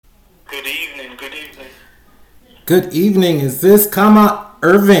Good evening. Good evening. Good evening. Is this Khama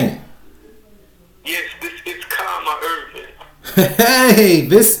Irving? Yes, this is Khama Irving. Hey,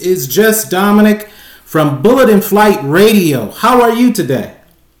 this is just Dominic from Bullet in Flight Radio. How are you today?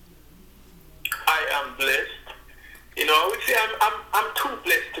 I am blessed. I would say I'm too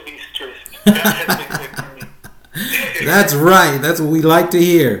blessed to be stressed. God has been good to me. That's right. That's what we like to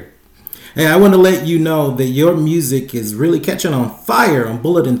hear. Hey, I want to let you know that your music is really catching on fire on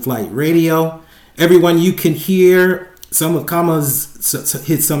Bullet in Flight Radio. Everyone, you can hear some of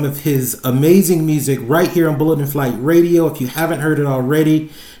his amazing music right here on Bullet in Flight Radio. If you haven't heard it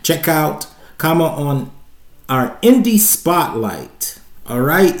already, check out Khama on our Indie Spotlight. All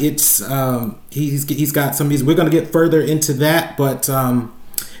right, it's he's got some music. We're going to get further into that, but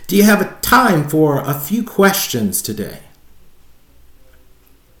do you have a time for a few questions today?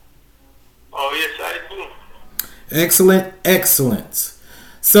 Oh yes, I do. Excellent.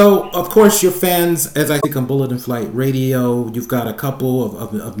 So, of course, your fans, as I think on Bullet in Flight Radio, you've got a couple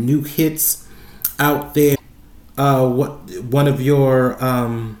of new hits out there. One of your,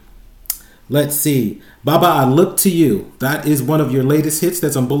 let's see, Baba, I Look to You. That is one of your latest hits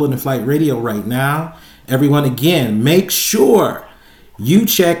that's on Bullet in Flight Radio right now. Everyone, again, make sure you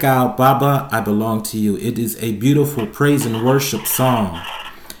check out Baba, I Belong to You. It is a beautiful praise and worship song.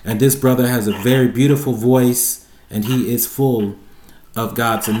 And this brother has a very beautiful voice, and he is full of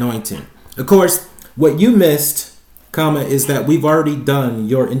God's anointing. Of course, what you missed, Khama, is that we've already done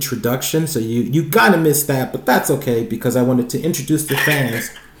your introduction, so you kind of missed that, but that's okay because I wanted to introduce the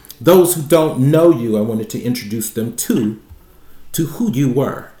fans. Those who don't know you, I wanted to introduce them to who you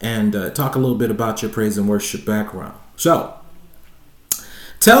were and talk a little bit about your praise and worship background. So,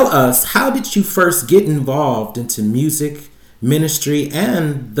 tell us, how did you first get involved into music, ministry,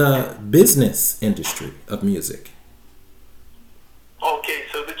 and the business industry of music? Okay,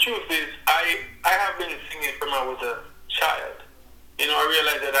 so the truth is, I have been singing from I was a child. I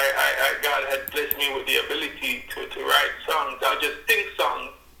realized that God had blessed me with the ability to write songs. I'll just sing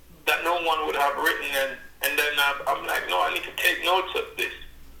songs that no one would have written, and then I'm like, no, I need to take notes of this.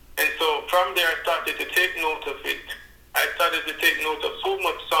 And so from there, I started to take note of it. I started to take note of so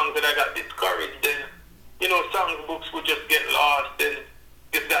much songs that I got discouraged, and songbooks would just get lost and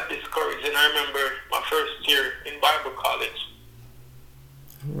just got discouraged. And I remember my first year in Bible college.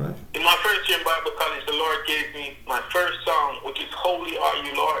 Right. In my first year in Bible college, the Lord gave me my first song, which is Holy Are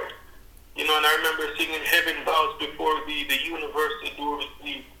You, Lord. And I remember singing Heaven Bows Before Thee, the universe adores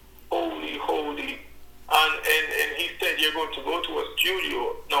Thee, Holy, Holy. And he said, you're going to go to a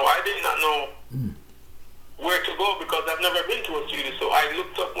studio. No, I did not know where to go because I've never been to a studio. So I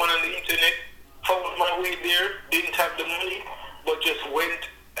looked up one on the internet, found my way there, didn't have the money, but just went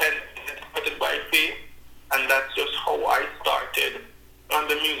and started by faith. And that's just how I started on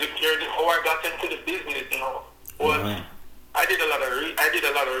the music journey. How I got into the business was I did a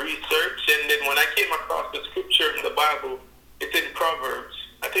lot of research, and then when I came across the scripture in the Bible, it's in Proverbs.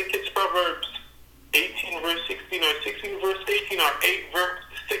 I think it's Proverbs 18 verse 16 or 16 verse 18 or 8 verse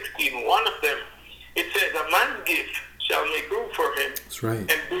 16. One of them, it says, a man's gift shall make room for him. That's right.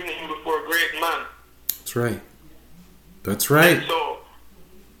 And bring him before a great man. That's right. And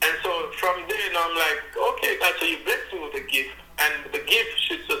so from there, I'm like, okay, God, so you blessed me with a gift, and the gift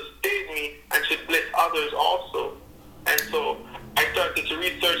should sustain me and should bless others also. And so I started to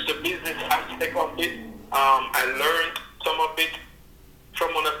research the business aspect of it. I learned some of it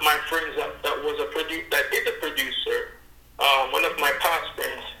from one of my friends that is a producer. One of my past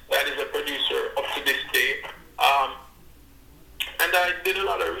friends that is a producer up to this day. And I did a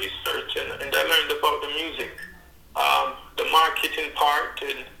lot of research, and I learned about the music, the marketing part,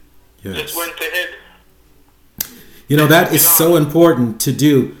 and just went ahead. That is so important to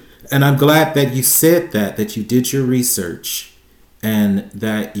do. And I'm glad that you said that you did your research and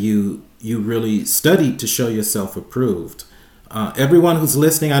that you really studied to show yourself approved. Everyone who's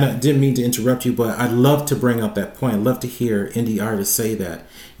listening, I didn't mean to interrupt you, but I'd love to bring up that point. I'd love to hear indie artists say that.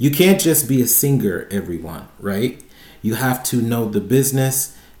 You can't just be a singer, everyone, right? You have to know the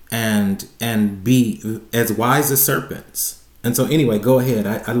business and be as wise as serpents. And so anyway, go ahead.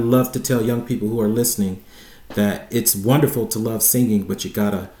 I love to tell young people who are listening that it's wonderful to love singing, but you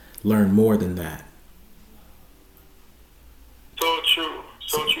gotta learn more than that. So true,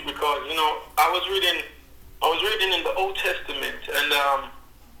 because I was reading in the Old Testament, and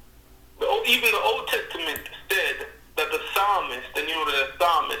even the Old Testament said that the psalmist, and the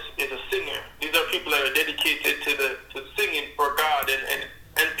psalmist is a singer. These are people that are dedicated to singing for God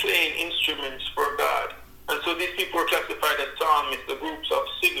and playing instruments for God. And so these people were classified as psalmists, the groups of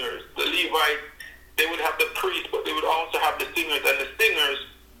singers. The Levites, they would have the priests, but they would also have the singers, and the singers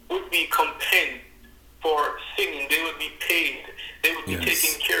would be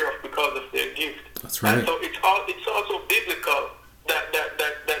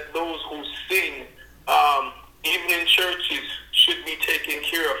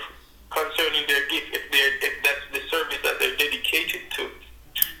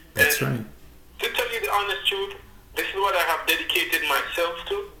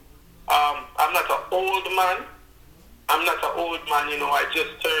just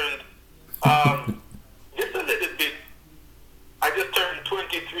turned just a little bit. I just turned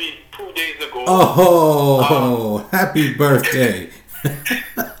 23 2 days ago. Oh, happy birthday!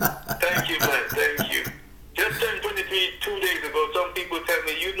 Thank you, man. Thank you. Just turned 23 2 days ago. Some people tell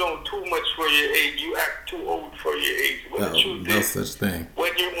me you know too much for your age. You act too old for your age. But the truth no is, such thing.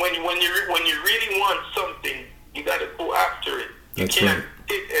 When you really want something, you got to go after it. You That's can't right.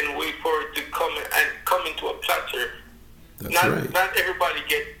 sit and wait for it to come into a platter. That's not, right. Not everybody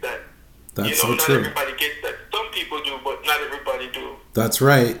gets that. That's not so true. everybody gets that. Some people do, but not everybody do. That's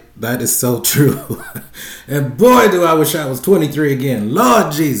right. That is so true. And boy, do I wish I was 23 again.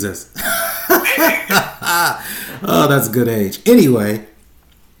 Lord Jesus. Oh, that's a good age. Anyway,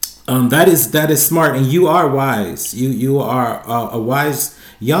 that is smart, and you are wise. You are a wise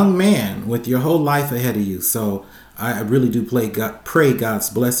young man with your whole life ahead of you. So I really do pray God's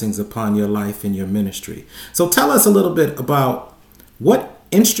blessings upon your life and your ministry. So tell us a little bit about what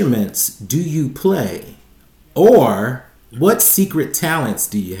instruments do you play, or what secret talents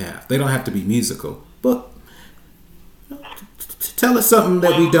do you have? They don't have to be musical, but tell us something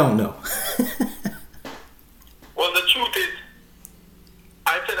that we don't know. Well, the truth is,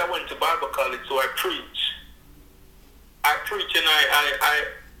 I said I went to Bible college, so I preach. I preach, and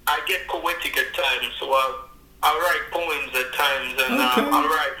I get poetic at times. So I write poems at times, and Okay. I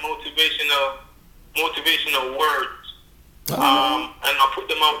write motivational words. And I'll put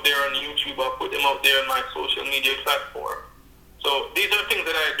them out there on YouTube. I'll put them out there on my social media platform. So these are things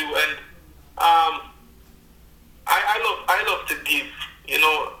that I do, and I love to give.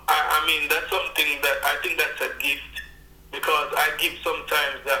 I mean, that's something that I think that's a gift, because I give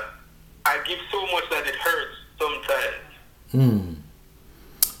sometimes that I give so much that it hurts sometimes.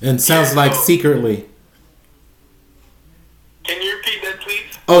 And sounds like secretly. Can you repeat that,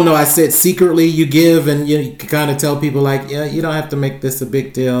 please? Oh no, I said secretly you give, and you kind of tell people like, yeah, you don't have to make this a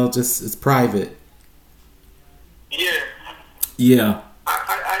big deal. Just it's private. Yeah. Yeah.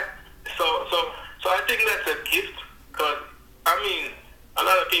 So I think that's a gift, because I mean, a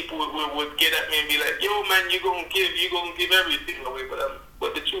lot of people would get at me and be like, "Yo, man, you're gonna give everything away."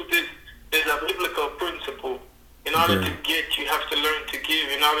 But the truth is, there's a biblical principle. In order to get, you have to learn to give.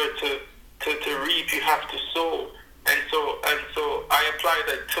 In order to reap, you have to sow. And so I apply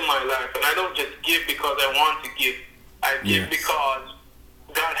that to my life, and I don't just give because I want to give. I give because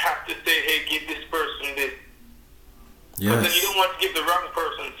God has to say, "Hey, give this person this." Because then you don't want to give the wrong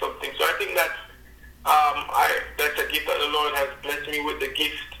person something. So I think that's a gift that the Lord has blessed me with, the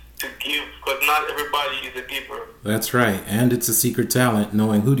gift to give, because not everybody is a giver. That's right, and it's a secret talent,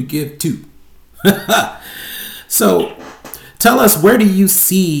 knowing who to give to. So, tell us, where do you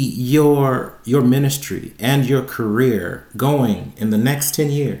see your ministry and your career going in the next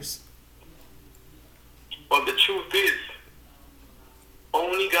 10 years? Well, the truth is,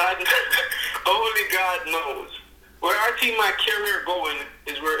 only God knows. Where I see my career going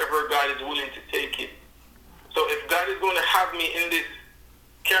is wherever God is willing to take it. So if God is going to have me in this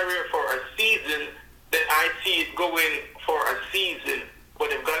career for a season, then I see it going for a season.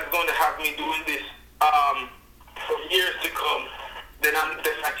 But if God is going to have me doing this for years to come, then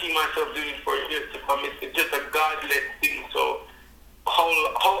I see myself doing it for years to come. It's just a God-led thing. So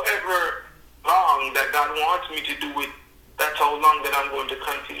however long that God wants me to do it, that's how long that I'm going to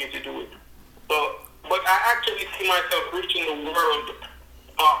continue to do it. So, but I actually see myself reaching the world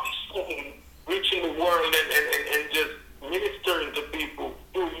and just ministering to people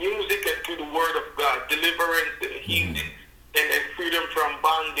through music and through the word of God, deliverance and healing and freedom from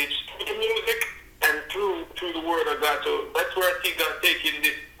bondage through music and through the word of God. So that's where I see God taking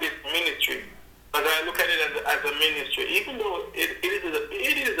this ministry. As I look at it as a ministry, even though it is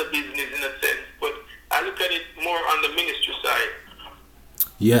a business in a sense, but I look at it more on the ministry side.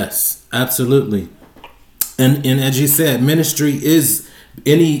 Yes, absolutely. And as you said, ministry is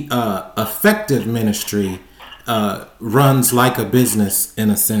any effective ministry runs like a business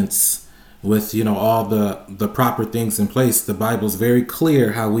in a sense, with all the proper things in place. The Bible's very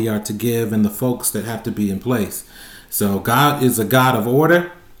clear how we are to give and the folks that have to be in place. So God is a God of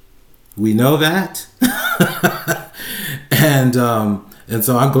order. We know that. and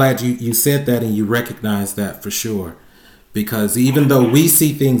so I'm glad you said that and you recognize that for sure. Because even though we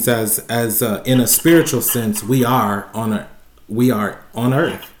see things as in a spiritual sense, we are on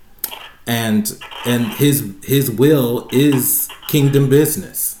earth, and his will is kingdom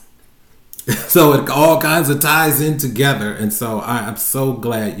business. So it all kinds of ties in together, and so I'm so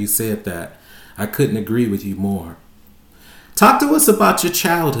glad you said that. I couldn't agree with you more. Talk to us about your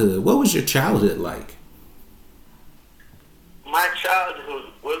childhood. What was your childhood like? My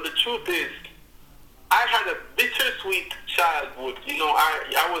childhood, well, the truth is, I had a bittersweet childhood. You know,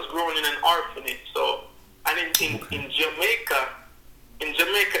 I was growing in an orphanage, so and in Jamaica,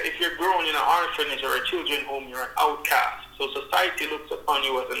 if you're growing in an orphanage or a children's home, you're an outcast. So society looks upon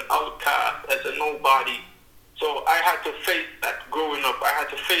you as an outcast, as a nobody. So I had to face that growing up. I had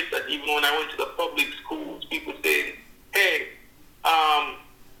to face that even when I went to the public schools. People saying, hey,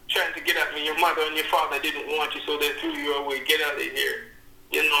 trying to get at me, your mother and your father didn't want you, so they threw you away. Get out of here.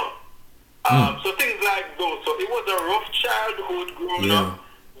 You know? So things like those. So it was a rough childhood growing up,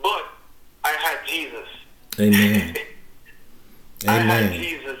 but I had Jesus. Amen. I had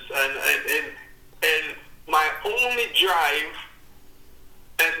Jesus, and my only drive,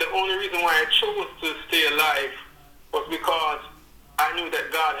 and the only reason why I chose to stay alive was because I knew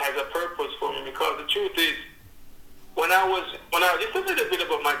that God has a purpose for me. Because the truth is, when I just a little bit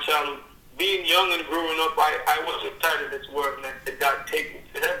about my childhood, being young and growing up, I wasn't tired of this world, and I said, God, take me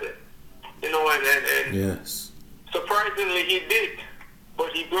to heaven. You know, and yes, surprisingly, He did,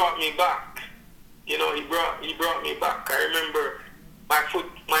 but He brought me back. You know, He brought me back. I remember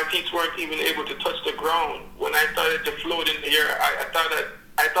my feet weren't even able to touch the ground when I started to float in the air. I thought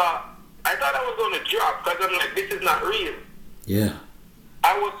I was going to drop, because I'm like, this is not real. Yeah.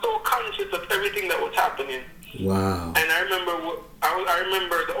 I was so conscious of everything that was happening. Wow. And I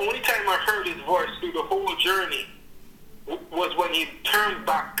remember the only time I heard His voice through the whole journey was when He turned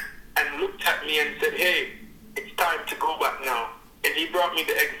back and looked at me and said, hey, it's time to go back now. And He brought me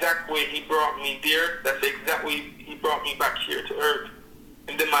the exact way He brought me there. That's the exact way He brought me back here to earth.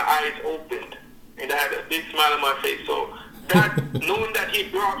 And then my eyes opened, and I had a big smile on my face. So that, knowing that He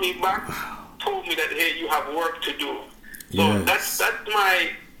brought me back, told me that, hey, you have work to do. So yes. that's my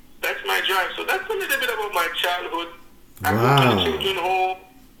drive. So that's a little bit about my childhood. I grew to the children's home,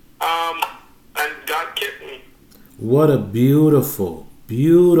 and God kept me. What a beautiful,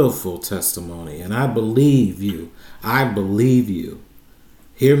 beautiful testimony. And I believe you. I believe you.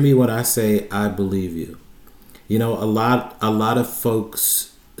 Hear me when I say I believe you. You know, a lot of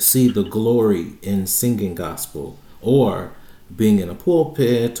folks see the glory in singing gospel or being in a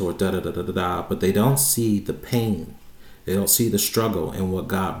pulpit or da-da-da-da-da, but they don't see the pain. They don't see the struggle and what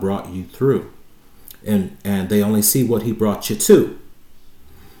God brought you through. And they only see what He brought you to.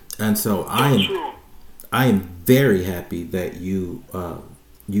 And so I am very happy that you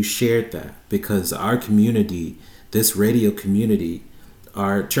shared that, because our community, this radio community,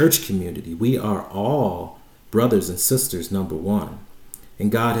 our church community, we are all brothers and sisters, number one.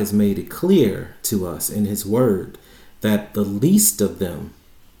 And God has made it clear to us in His word that the least of them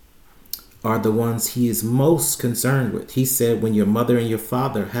are the ones He is most concerned with. He said, when your mother and your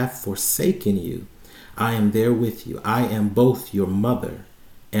father have forsaken you, I am there with you. I am both your mother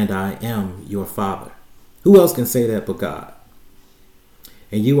and I am your father. Who else can say that but God?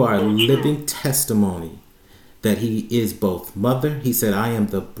 And you are a living testimony that He is both mother. He said, I am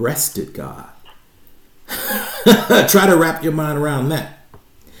the breasted God. Try to wrap your mind around that.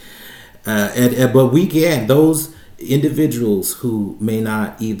 But we can, those individuals who may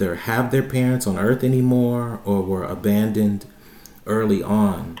not either have their parents on earth anymore or were abandoned early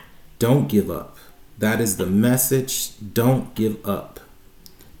on, don't give up. That is the message. Don't give up.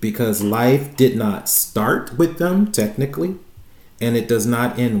 Because life did not start with them, technically, and it does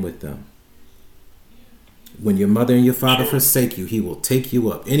not end with them. When your mother and your father forsake you, He will take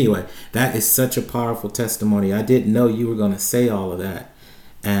you up. Anyway, that is such a powerful testimony. I didn't know you were going to say all of that.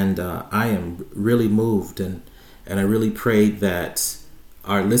 And I am really moved. And I really pray that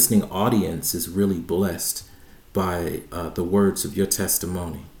our listening audience is really blessed by the words of your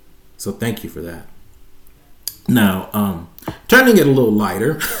testimony. So thank you for that. Now, turning it a little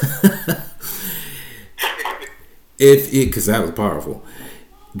lighter, because that was powerful.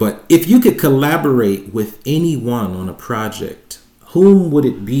 But if you could collaborate with anyone on a project, whom would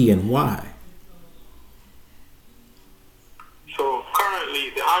it be and why? So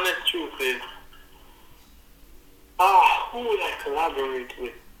currently, the honest truth is, who would I collaborate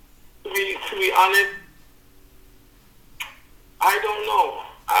with? To be honest, I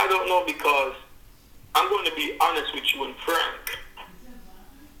don't know, because I'm going to be honest with you and frank.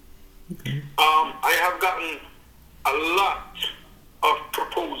 Okay. I have gotten a lot of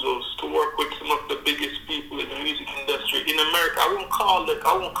proposals to work with some of the biggest people in the music industry in America. I won't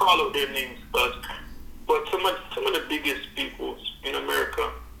call out their names, but some of the biggest people in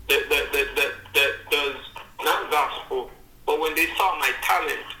America that does not gospel, but when they saw my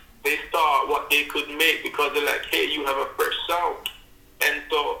talent, they saw what they could make, because they're like, hey, you have a fresh sound. And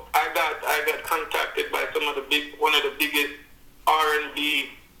so I got contacted by one of the biggest R&B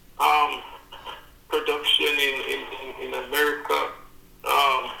production in America.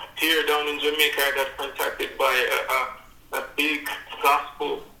 Here down in Jamaica, I got contacted by a big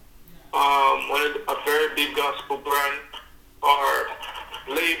gospel, a very big gospel brand or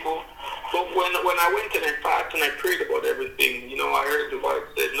label. But when I went and I fasted and I prayed about everything, I heard the voice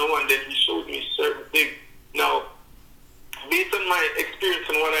said no, and then he showed me certain things. Now, based on my experience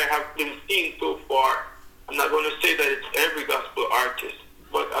and what I have been seeing so far, I'm not going to say that it's every gospel artist,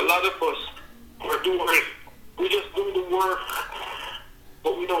 but a lot of us we just do the work,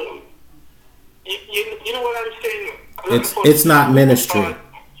 but we don't. You know what I'm saying? It's not ministry.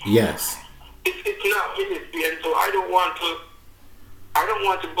 Yes. It's not ministry, and so I don't want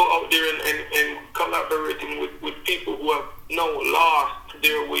to go out there and collaborating with people who have now lost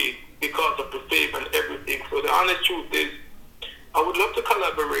their way because of the faith and everything. So the honest truth is, I would love to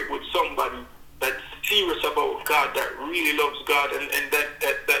collaborate with somebody that's serious about God, that really loves God, and that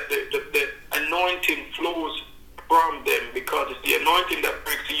the anointing flows from them, because it's the anointing that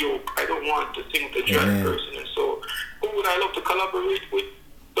breaks the yoke. I don't want to sing the dry person, and so who would I love to collaborate with?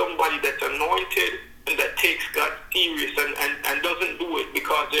 Somebody that's anointed and that takes God serious and doesn't do it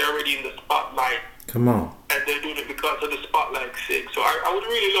because they're already in the spotlight. Come on. And they're doing it because of the spotlight's sake. So I would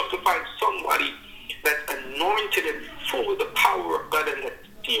really love to find somebody that's anointed and full of the power of God and that's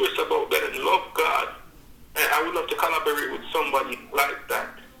serious about God and love God. And I would love to collaborate with somebody like that.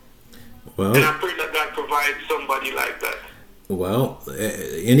 Well, and I pray that God provides somebody like that. Well,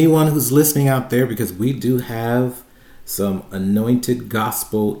 anyone who's listening out there, because we do have some anointed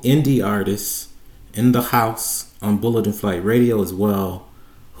gospel indie artists in the house on Bullet and Flight Radio as well,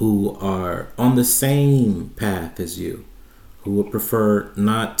 who are on the same path as you, who would prefer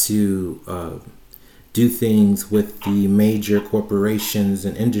not to do things with the major corporations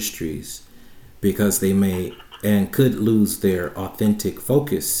and industries because they may and could lose their authentic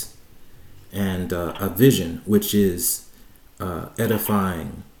focus and a vision, which is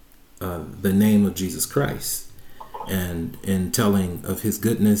edifying the name of Jesus Christ and in telling of his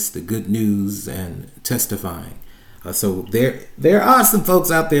goodness, the good news, and testifying. So there are some folks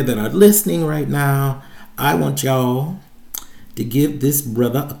out there that are listening right now. I want y'all to give this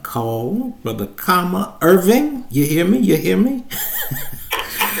brother a call, Brother Khama Irving. You hear me? You hear me?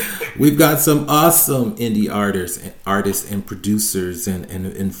 We've got some awesome indie artists and producers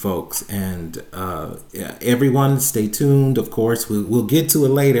and folks. And everyone stay tuned. Of course, we'll get to it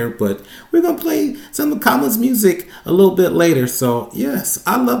later, but we're going to play some of Khama's music a little bit later. So, yes,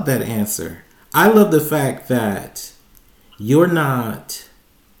 I love that answer. I love the fact that you're not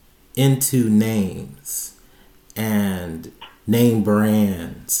into names and name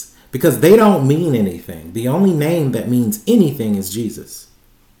brands because they don't mean anything. The only name that means anything is Jesus.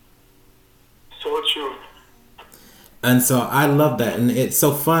 So true. And so I love that. And it's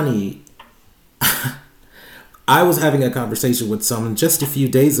so funny. I was having a conversation with someone just a few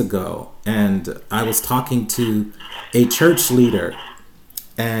days ago, and I was talking to a church leader,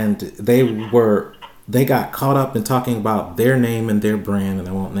 and they got caught up in talking about their name and their brand, and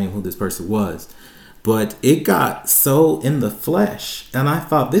I won't name who this person was, but it got so in the flesh. And I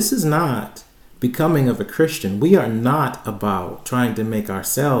thought, this is not becoming of a Christian. We are not about trying to make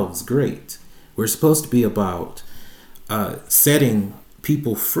ourselves great. We're supposed to be about setting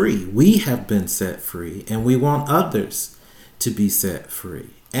people free. We have been set free, and we want others to be set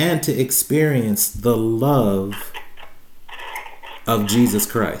free and to experience the love of Jesus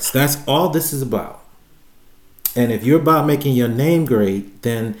Christ. That's all this is about. And if you're about making your name great,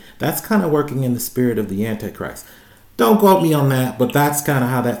 then that's kind of working in the spirit of the Antichrist. Don't quote me on that, but that's kind of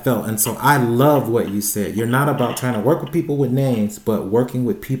how that felt. And so I love what you said. You're not about trying to work with people with names, but working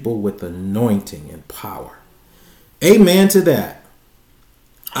with people with anointing and power. Amen to that.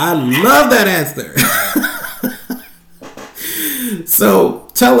 I love that answer. So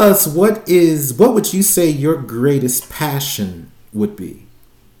tell us, what would you say your greatest passion would be?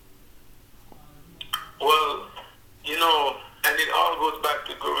 Well, and it all goes back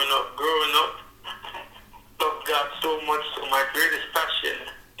to growing up. Love God so much, so my greatest passion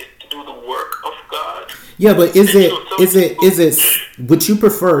is to do the work of God. Yeah, but is it would you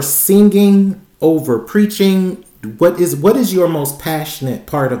prefer singing over preaching? What is your most passionate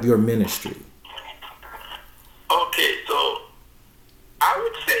part of your ministry? Okay, so I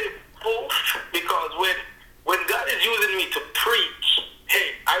would say both, because when God is using me to preach,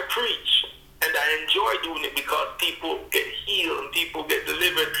 hey, I preach. And I enjoy doing it because people get healed and people get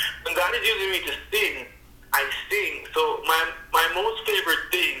delivered. When God is using me to sing, I sing. So my most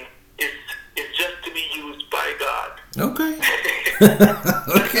favorite thing is just to be used by God. Okay.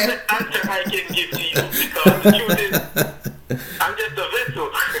 Okay. That's the answer I can give to you, because the truth is, I'm just a vessel.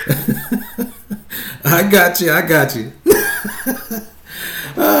 I got you.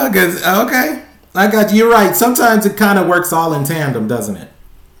 Okay. I got you. You're right. Sometimes it kind of works all in tandem, doesn't it?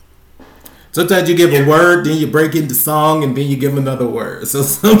 Sometimes you give a word, then you break into song, and then you give another word. So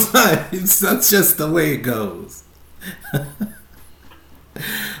sometimes that's just the way it goes.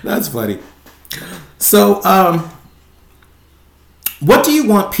 That's funny. So, what do you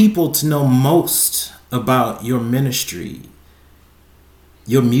want people to know most about your ministry,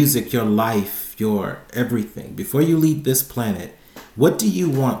 your music, your life, your everything? Before you leave this planet, what do you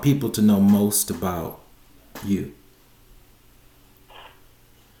want people to know most about you?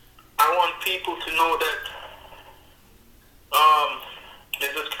 I want people to know that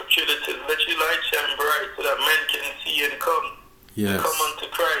there's a scripture that says, "Let your light shine bright, so that men can see and come unto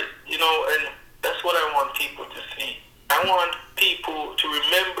Christ." And that's what I want people to see. I want people to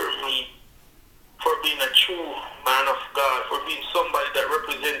remember me for being a true man of God, for being somebody that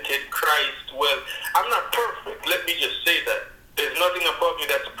represented Christ well. I'm not perfect. Let me just say that. There's nothing about me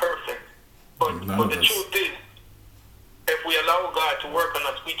that's perfect. But the truth is, if we allow God to work on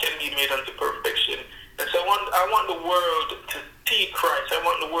us, we can be made unto perfection. And so I want the world to see Christ. I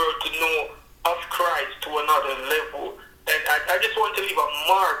want the world to know of Christ to another level. And I just want to leave a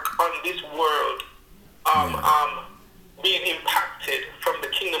mark on this world, being impacted from the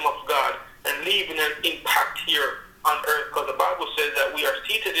kingdom of God and leaving an impact here on earth. Because the Bible says that we are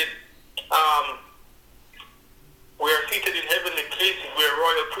seated in heavenly places. We are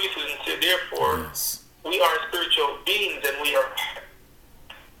royal priesthood, and so therefore we are spiritual beings, and we are.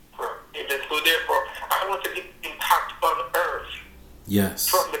 And so therefore, I want to leave an impact on earth. Yes.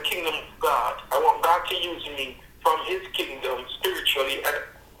 From the kingdom of God. I want God to use me from His kingdom spiritually and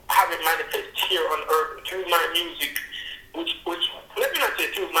have it manifest here on earth through my music, which let me not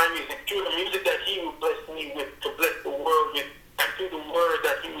say through my music, through the music that He will bless me with, to bless the world with, and through the word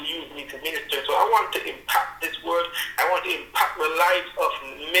that He will use me to minister. So I want to impact this world. I want to impact the lives of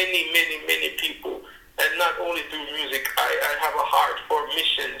many, many, many people, and not only through music. I have a heart for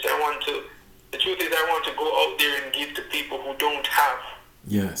missions. The truth is, I want to go out there and give to people who don't have.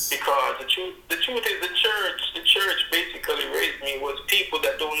 Yes. Because the truth is, the church basically raised me was people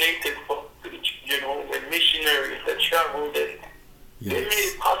that donated for, and missionaries that traveled, and they made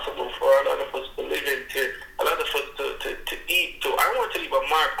it possible for a lot of us to live in, a lot of us to eat. So I want to leave a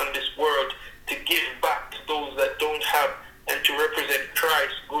mark on this world, to give back to those that don't have, and to represent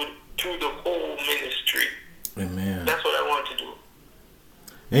Christ good through the whole ministry. Amen. That's what I want to do.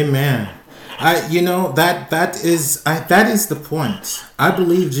 Amen. That is the point. I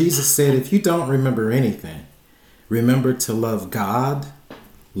believe Jesus said, if you don't remember anything, remember to love God,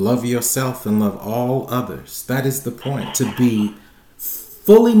 love yourself, and love all others. That is the point, to be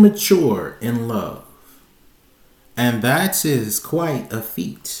fully mature in love. And that is quite a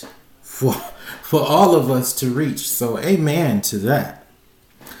feat for all of us to reach. So amen to that.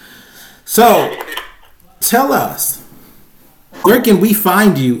 So tell us, where can we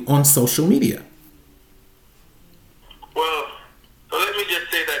find you on social media? Well, so let me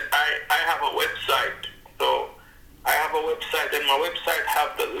just say that I have a website. So I have a website, and my website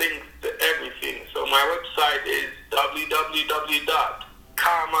have the links to everything. So my website is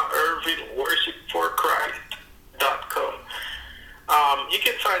www.khamairvingworshipforchrist.com. You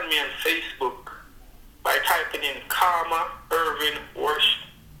can find me on Facebook by typing in Khama Irving Worship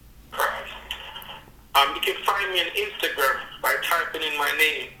Christ. You can find me on Instagram by typing in my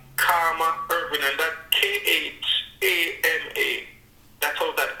name, Khama Irving, and that's Khama. That's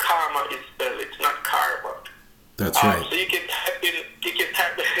how that Khama is spelled. It's not karma. That's right. So you can type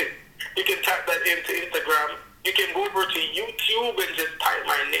that into Instagram. You can go over to YouTube and just type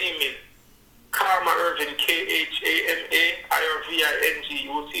my name in, Khama Irving, KhamaIrving.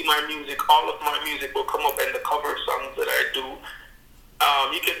 You will see my music. All of my music will come up, and the cover songs that I do.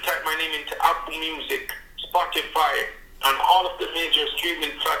 You can type my name into Apple Music, Spotify, on all of the major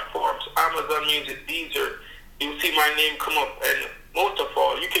streaming platforms, Amazon Music, Deezer. You'll see my name come up, and most of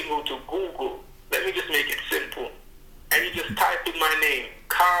all, you can go to Google. Let me just make it simple. And you just type in my name,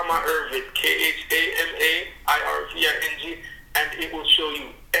 Khama Irving, Khamairving, and it will show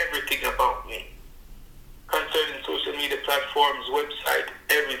you everything about me concerning social media platforms, website,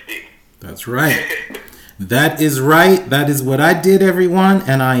 everything. That's right. That is right. That is what I did, everyone,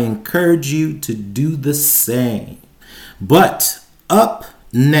 and I encourage you to do the same. But up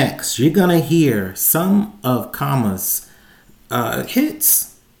next, you're going to hear some of Khama's hits.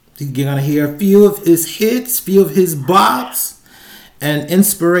 You're going to hear a few of his hits, few of his bops, and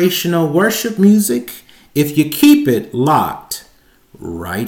inspirational worship music if you keep it locked right